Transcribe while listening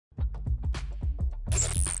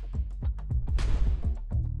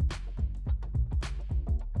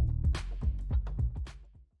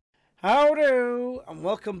Howdo, and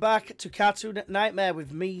welcome back to Cartoon Nightmare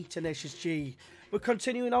with me, Tenacious G. We're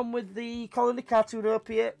continuing on with the colony cartoon up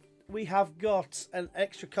here. We have got an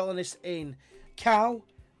extra colonist in Cow,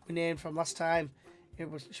 we named from last time. She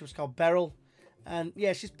was called Beryl. And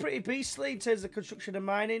yeah, she's pretty beastly in terms of construction and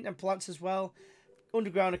mining and plants as well.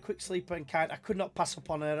 Underground, a quick sleeper and kind. I could not pass up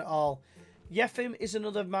on her at all. Yefim is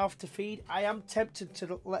another mouth to feed. I am tempted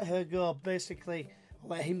to let her go, basically.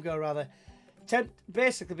 Let him go, rather.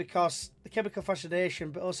 Basically because the chemical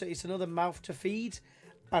fascination, but also it's another mouth to feed.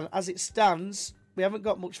 And as it stands, we haven't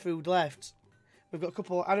got much food left. We've got a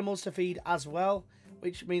couple of animals to feed as well,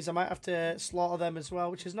 which means I might have to slaughter them as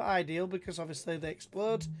well, which is not ideal because obviously they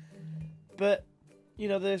explode. But, you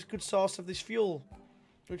know, there's a good source of this fuel,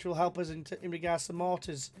 which will help us in regards to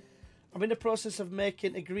mortars. I'm in the process of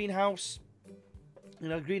making a greenhouse. You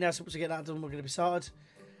know, greenhouse, once we get that done, we're going to be sorted.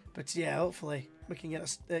 But yeah, hopefully we can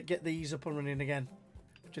get these up and running again.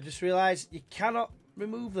 Which I just realised you cannot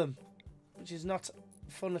remove them, which is not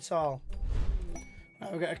fun at all.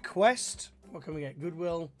 Right, we've got a quest. What can we get?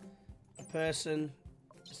 Goodwill, a person.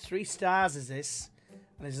 3 stars is this,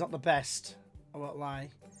 and it's not the best. I won't lie.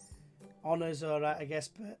 Honour's alright, I guess,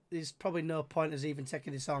 but there's probably no point us even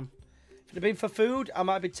taking this on. If it had been for food, I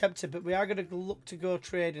might be tempted, but we are going to look to go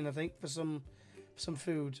trading, I think, for some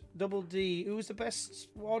food. Double D. Who's the best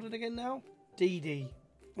warden again now? DD.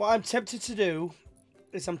 What I'm tempted to do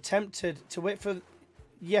is I'm tempted to wait for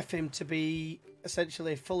Yefim to be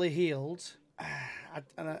essentially fully healed.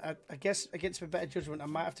 I guess against my better judgment, I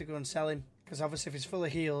might have to go and sell him. Because obviously if he's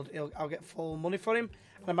fully healed, I'll get full money for him.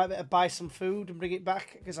 And I might be able to buy some food and bring it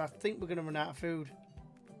back. Because I think we're going to run out of food.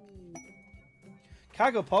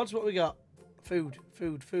 Cargo pods, what we got? Food.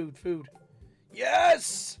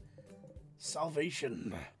 Yes!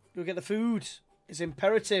 Salvation. Go get the food. It's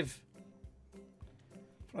imperative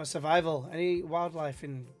for our survival. Any wildlife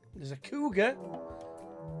in... There's a cougar.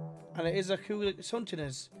 And it is a cougar that's hunting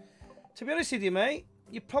us. To be honest with you, mate,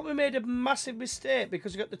 you probably made a massive mistake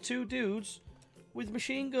because you got the 2 dudes with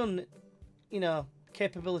machine gun, you know,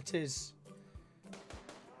 capabilities.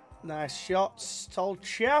 Nice shots, tall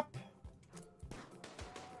chap.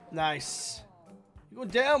 Nice. You go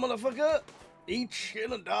down, motherfucker. Eat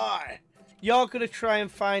shit and die. You're going to try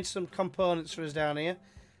and find some components for us down here.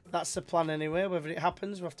 That's the plan anyway. Whether it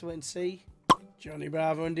happens, we'll have to wait and see. Johnny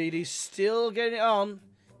Bravo and DD still getting it on.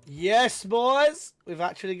 Yes, boys. We've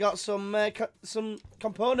actually got some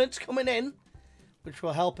components coming in, which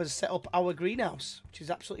will help us set up our greenhouse, which is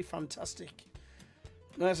absolutely fantastic.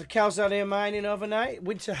 There's a cows down here mining overnight.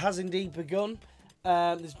 Winter has indeed begun.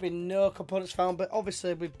 There's been no components found, but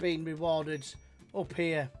obviously we've been rewarded up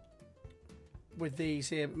here with these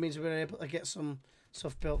here. It means we're able to get some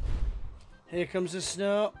stuff built. Here comes the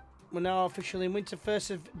snow. We're now officially in winter,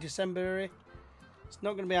 1st of December. It's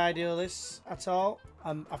not going to be ideal, this, at all.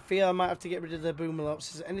 I feel I might have to get rid of the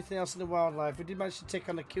boomalopes. Is there anything else in the wildlife? We did manage to take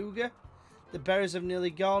on a cougar. The berries have nearly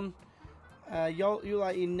gone.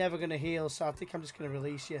 You're never going to heal, so I think I'm just going to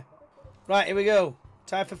release you. Right, here we go.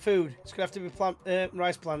 Time for food. It's going to have to be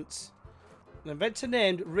rice plants. An inventor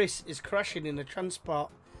named Riss is crashing in a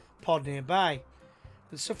transport pod nearby.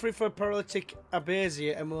 And suffering from paralytic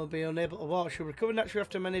abasia and will be unable to walk. She'll recover naturally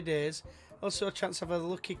after many days. Also a chance of a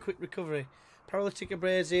lucky quick recovery. Paralytic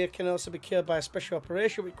abasia can also be cured by a special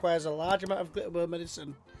operation, which requires a large amount of glitterboard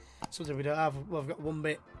medicine. Something we don't have. Well, I've got 1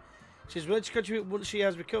 bit. She's willing to contribute once she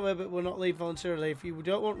has recovered, but will not leave voluntarily. If you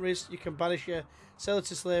don't want risk, you can banish her, sell her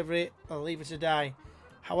to slavery, or leave her to die.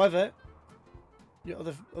 However, your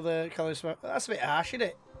other colonists, that's a bit harsh, isn't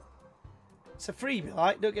it? It's a freebie,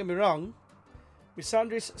 like, don't get me wrong.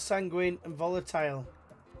 Cassandra, sanguine and volatile.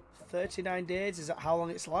 39 days, is that how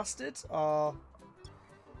long it's lasted? Or,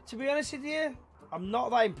 to be honest with you, I'm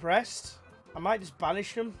not that impressed. I might just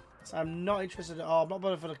banish them. So I'm not interested at all. I'm not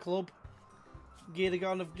bothered for the club. Gear they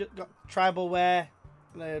got on, I've got tribal wear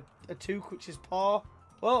and a toque, which is poor.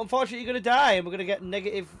 Well, unfortunately, you're going to die, and we're going to get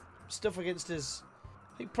negative stuff against us.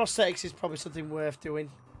 I think prosthetics is probably something worth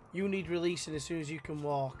doing. You need releasing as soon as you can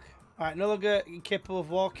walk. Alright, no longer capable of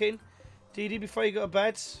walking. DD, before you go to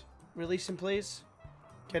bed, release him, please.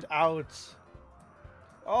 Get out.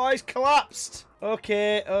 Oh, he's collapsed.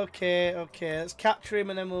 Okay. Let's capture him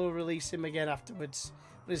and then we'll release him again afterwards.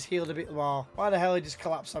 When he's healed a bit more. Why the hell he just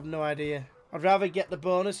collapsed, I've no idea. I'd rather get the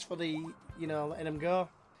bonus for the, you know, letting him go.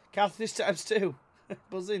 Catalyst times 2.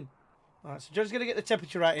 Buzzing. Alright, so John's going to get the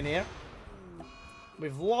temperature right in here.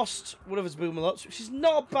 We've lost one of his boomalopes, which is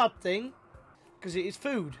not a bad thing. Because it is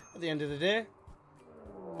food at the end of the day.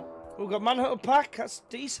 We've got manhunter pack. That's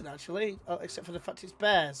decent, actually. Except for the fact it's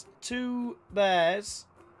bears. 2 bears.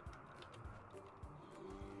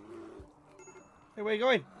 Hey, where are you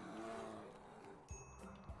going?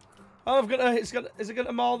 Oh, I've got to, is it going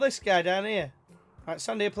to maul this guy down here? Right,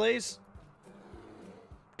 stand here, please.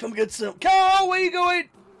 Come get some. Carl, where you going?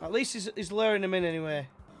 At least he's luring him in anyway.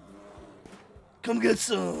 Come get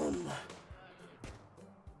some.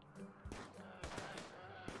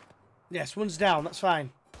 Yes, one's down. That's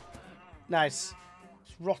fine. Nice.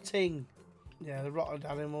 It's rotting. Yeah, the rotted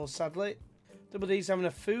animals, sadly. Double D's having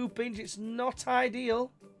a food binge. It's not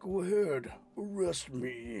ideal. Go ahead. Arrest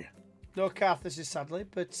me. No Carthus, sadly,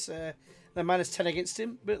 but they're -10 against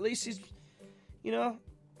him. But at least he's, you know,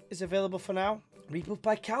 is available for now. Rebuilt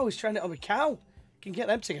by Cow. He's trying it on a cow. Can get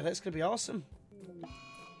them together. It's going to be awesome.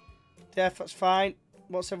 Death, that's fine.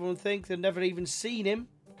 What's everyone think? They've never even seen him.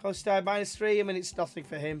 Cost died -3. I mean, it's nothing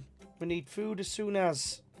for him. We need food as soon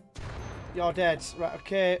as. You're dead. Right,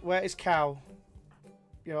 okay. Where is Cow?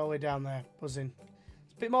 You're all the way down there. Buzzing.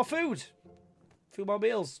 It's a bit more food. A few more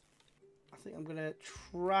meals. I think I'm going to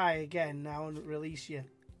try again now and release you.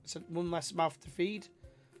 It's one less mouth to feed.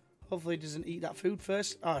 Hopefully he doesn't eat that food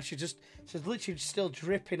first. Oh, she's literally still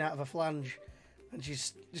dripping out of a flange. And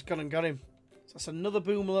she's just gone and got him. So that's another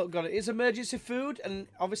boom alert. Got it. It's emergency food. And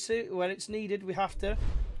obviously when it's needed, we have to.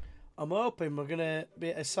 I'm hoping we're going to be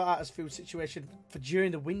able to sort out this food situation for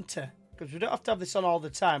during the winter. Because we don't have to have this on all the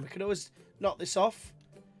time. We can always knock this off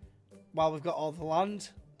while we've got all the land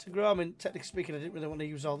to grow. I mean, technically speaking, I didn't really want to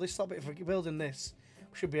use all this lot, but if we're building this,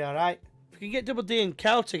 we should be alright. If we can get Double D and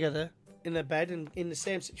Cow together in their bed and in the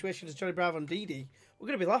same situation as Johnny Bravo and Dee Dee, we're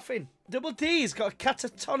going to be laughing. Double D's got a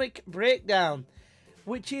catatonic breakdown,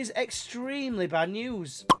 which is extremely bad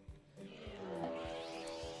news.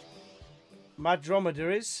 My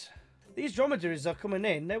dromedaries. These dromedaries are coming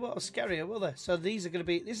in. They won't scare you, will they? So these are going to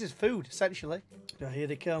be... This is food, essentially. Oh, here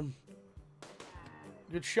they come.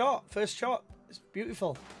 Good shot. First shot. It's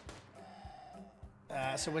beautiful.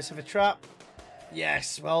 It's a whisk of a trap.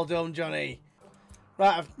 Yes, well done, Johnny.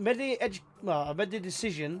 Right, I've made the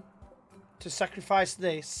decision to sacrifice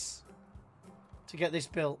this to get this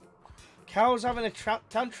built. Cow's having a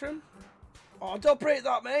tantrum. Oh, don't break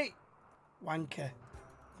that, mate. Wanker.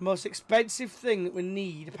 The most expensive thing that we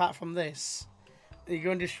need, apart from this, you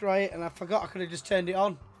go and destroy it. And I forgot I could have just turned it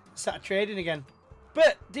on, started trading again.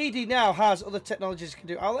 But Dee Dee now has other technologies can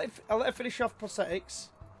do. I'll let her finish off prosthetics.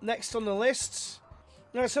 Next on the list.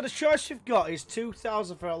 Now, so the choice we've got is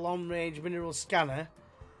 2,000 for a long-range mineral scanner,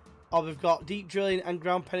 or we've got deep drilling and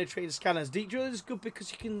ground penetrating scanners. Deep drilling is good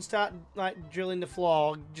because you can start like drilling the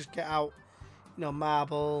floor, just get out, you know,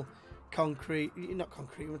 marble, concrete. Not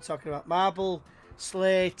concrete. We're talking about marble,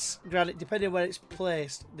 slate, granite, depending on where it's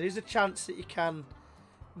placed. There is a chance that you can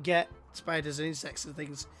get spiders and insects and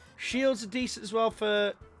things. Shields are decent as well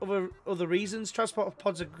for other reasons. Transport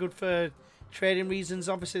pods are good for trading reasons.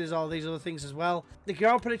 Obviously, there's all these other things as well. The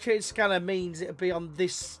ground penetrating scanner means it'll be on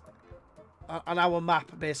this, on our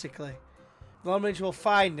map, basically. Long range will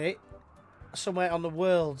find it somewhere on the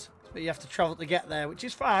world, but you have to travel to get there, which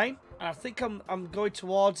is fine. And I think I'm going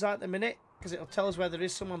towards that at the minute, because it'll tell us where there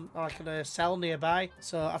is someone I can sell nearby.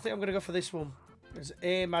 So I think I'm going to go for this one. There's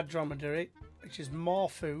a mad dromedary, which is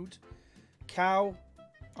more food. Cow.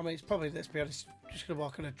 I mean, it's probably, let's be honest, just going to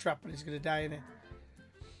walk in a trap and he's going to die in it.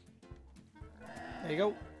 There you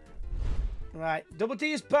go. Right, Double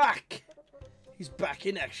D is back. He's back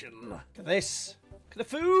in action. Look at this. Look at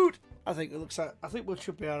the food. I think it looks like, I think we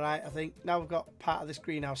should be alright. I think now we've got part of this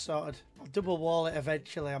greenhouse sorted. I'll double wall it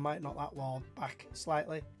eventually. I might knock that wall back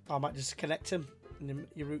slightly. Or I might just connect them. And then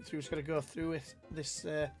your route through is going to go through with this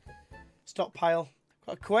stockpile.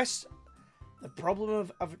 Got a quest. The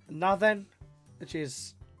problem of Nathan, which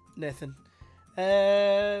is Nathan,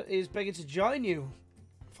 is begging to join you.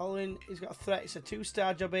 Following, he's got a threat. It's a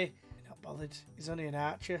 2-star jobby. Not bothered. He's only an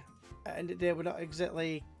archer. At the end of the day, we're not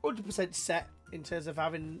exactly 100% set in terms of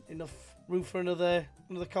having enough room for another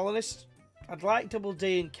colonist. I'd like Double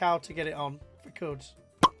D and Cow to get it on, if we could.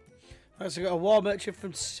 Right, so we've got a war merchant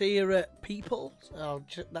from Sierra People. So I'll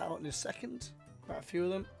check that out in a second. Quite a few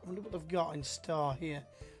of them. I wonder what they've got in store here.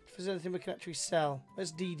 If there's anything we can actually sell.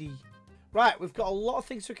 Where's Dee Dee? Right, we've got a lot of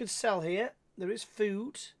things we can sell here. There is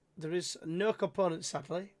food. There is no components,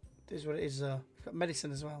 sadly. It is what it is, though. We've got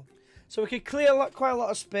medicine as well. So we can clear quite a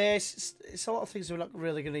lot of space. It's a lot of things we're not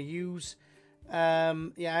really going to use. Yeah,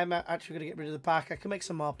 I'm actually going to get rid of the park. I can make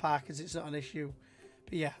some more parkers. It's not an issue.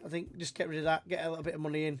 But yeah, I think just get rid of that. Get a little bit of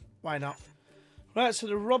money in. Why not? Right, so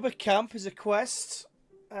the robber camp is a quest.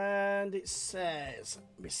 And it says,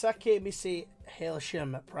 Misaki Missy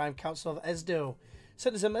Hailsham, Prime Council of Esdo,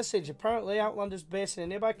 sent us a message. Apparently, Outlanders based in a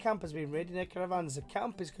nearby camp has been raiding their caravans. The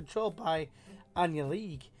camp is controlled by Anya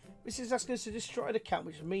League. This is asking us to destroy the camp,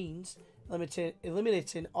 which means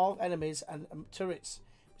eliminating all enemies and turrets.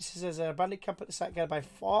 This is an abandoned camp at the site guarded by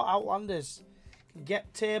 4 outlanders.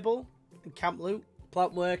 Get table and camp loot,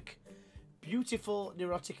 plant work, beautiful,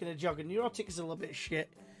 neurotic, and a jogger. Neurotic is a little bit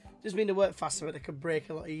shit. Just mean to work faster, but they can break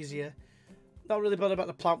a lot easier. Not really bothered about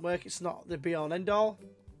the plant work. It's not the be all end all.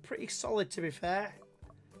 Pretty solid, to be fair.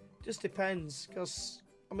 Just depends, because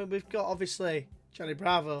I mean we've got obviously Johnny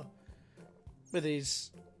Bravo with his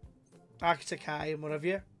architect eye and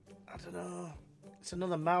whatever. I don't know. It's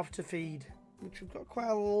another mouth to feed, which we've got quite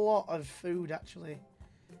a lot of food actually.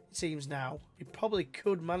 It seems now. You probably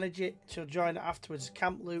could manage it. She'll join it afterwards.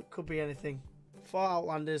 Camp loot could be anything. 4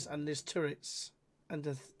 outlanders and there's turrets. And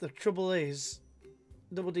the trouble is,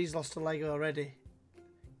 Double D's lost a leg already.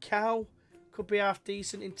 Cow could be half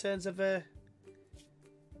decent in terms of a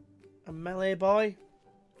melee boy.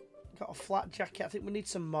 Got a flat jacket. I think we need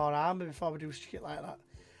some more armor before we do shit like that.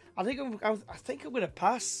 I think I'm gonna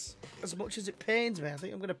pass. As much as it pains me, I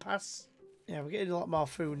think I'm gonna pass. Yeah, we're getting a lot more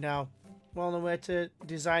food now. We're on the way to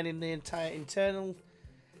designing the entire internal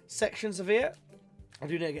sections of here. I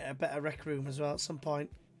do need to get a better rec room as well at some point.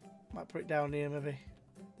 Might put it down here maybe.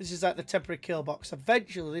 This is like the temporary kill box.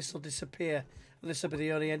 Eventually this will disappear and this will be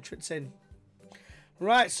the only entrance in.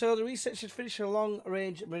 Right, so the research is finished for long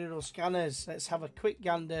range mineral scanners. Let's have a quick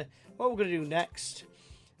gander. What we're going to do next.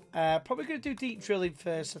 Probably going to do deep drilling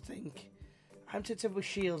first, I think. I'm tempted with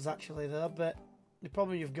shields actually though, but the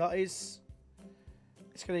problem you've got is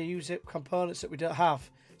it's going to use up components that we don't have.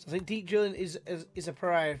 So I think deep drilling is a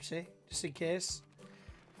priority, just in case.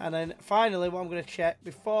 And then finally, what I'm going to check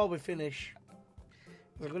before we finish,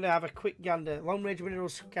 we're going to have a quick gander. Long range mineral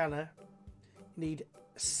scanner. You need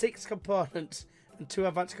 6 components and 2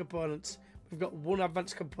 advanced components. We've got 1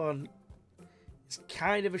 advanced component. It's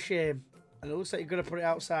kind of a shame. And it looks like you're going to put it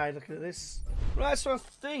outside. Looking at this. Right, so I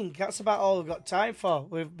think that's about all we've got time for.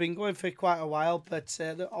 We've been going for quite a while, but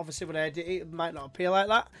obviously when I edit it, it might not appear like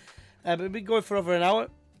that. But we've been going for over an hour.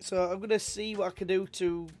 So I'm going to see what I can do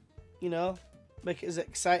to, you know, make it as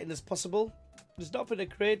exciting as possible. There's not been a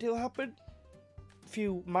great deal happen. A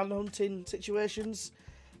few manhunting situations.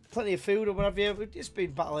 Plenty of food or whatever. We've just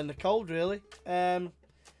been battling the cold, really.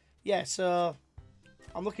 Yeah, so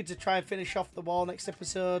I'm looking to try and finish off the wall next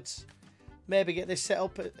episode. Maybe get this set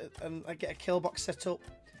up and get a kill box set up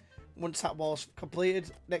once that wall's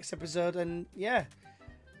completed next episode. And yeah,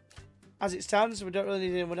 as it stands, we don't really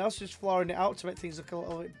need anyone else. Just flooring it out to make things look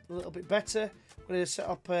a little bit better. We're going to set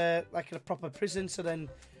up like in a proper prison, so then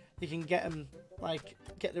you can get them, like,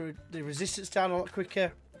 get the resistance down a lot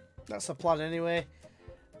quicker. That's the plan anyway.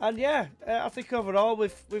 And yeah, I think overall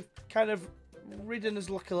we've kind of ridden his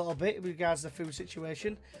luck a little bit with regards to the food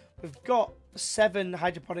situation. We've got 7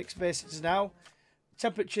 hydroponics bases now.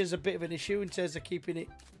 Temperature's a bit of an issue in terms of keeping it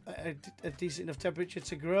a decent enough temperature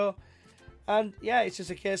to grow. And yeah, it's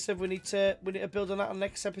just a case of we need to build on that on the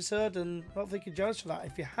next episode, and hopefully you can join us for that.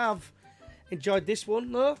 If you have enjoyed this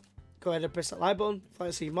one though, go ahead and press that like button if you'd like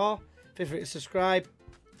to see more. Feel free to subscribe,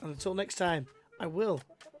 and until next time, I will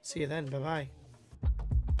see you then. Bye bye.